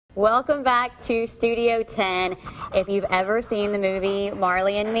Welcome back to Studio 10. If you've ever seen the movie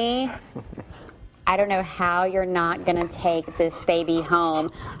Marley and Me, I don't know how you're not going to take this baby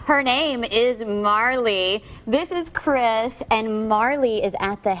home. Her name is Marley. This is Chris, and Marley is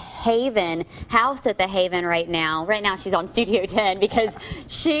at the Haven, housed at the Haven right now. Right now she's on Studio 10 because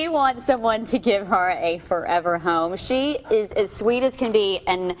she wants someone to give her a forever home. She is as sweet as can be,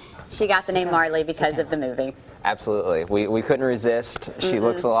 and she got the name Marley because of the movie. Absolutely. We couldn't resist. She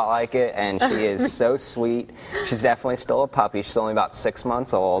looks a lot like it, and she is so sweet. She's definitely still a puppy. She's only about 6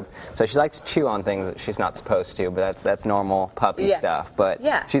 months old, so she likes to chew on things that she's not supposed to, but that's normal puppy stuff. But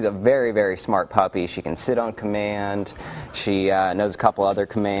she's a very, very smart puppy. She can sit on command. She knows a couple other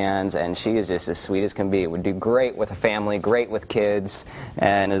commands, and she is just as sweet as can be. Would do great with a family, great with kids,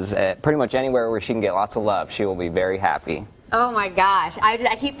 and is pretty much anywhere where she can get lots of love, she will be very happy. Oh my gosh,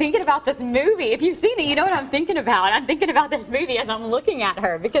 I keep thinking about this movie. If you've seen it, you know what I'm thinking about. I'm thinking about this movie as I'm looking at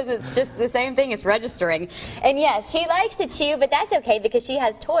her because it's just the same thing, it's registering. And yes, she likes to chew, but that's okay because she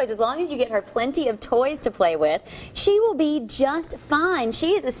has toys. As long as you get her plenty of toys to play with, she will be just fine.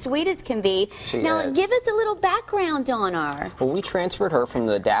 She is as sweet as can be. Now, give us a little background on her. Well, we transferred her from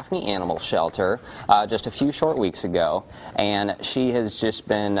the Daphne Animal Shelter just a few short weeks ago, and she has just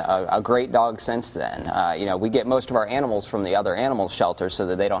been a great dog since then. You know, we get most of our animals from the other animal shelters so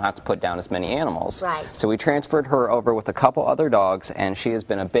that they don't have to put down as many animals. Right. So we transferred her over with a couple other dogs, and she has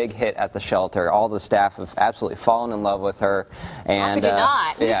been a big hit at the shelter. All the staff have absolutely fallen in love with her. And how could you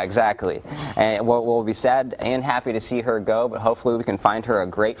not? Yeah, exactly. And we'll be sad and happy to see her go, but hopefully we can find her a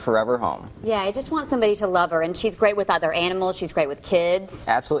great forever home. Yeah, I just want somebody to love her, and she's great with other animals. She's great with kids.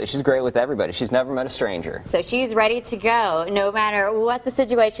 Absolutely. She's great with everybody. She's never met a stranger. So she's ready to go. No matter what the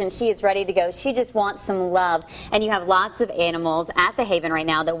situation, she is ready to go. She just wants some love. And you have lots of animals at the Haven right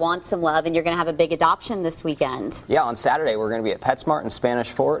now that want some love, and you're going to have a big adoption this weekend. Yeah, on Saturday we're going to be at PetSmart in Spanish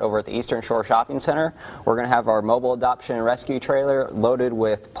Fort over at the Eastern Shore Shopping Center. We're going to have our mobile adoption and rescue trailer loaded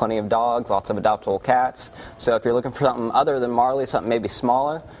with plenty of dogs, lots of adoptable cats. So if you're looking for something other than Marley, something maybe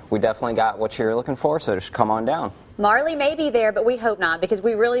smaller, we definitely got what you're looking for, so just come on down. Marley may be there, but we hope not, because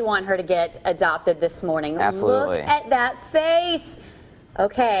we really want her to get adopted this morning. Absolutely. Look at that face.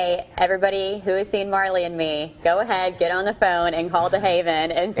 Okay, everybody who has seen Marley and Me, go ahead, get on the phone and call the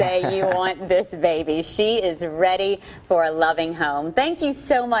Haven and say you want this baby. She is ready for a loving home. Thank you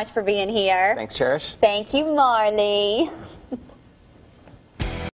so much for being here. Thanks, Cherish. Thank you, Marley.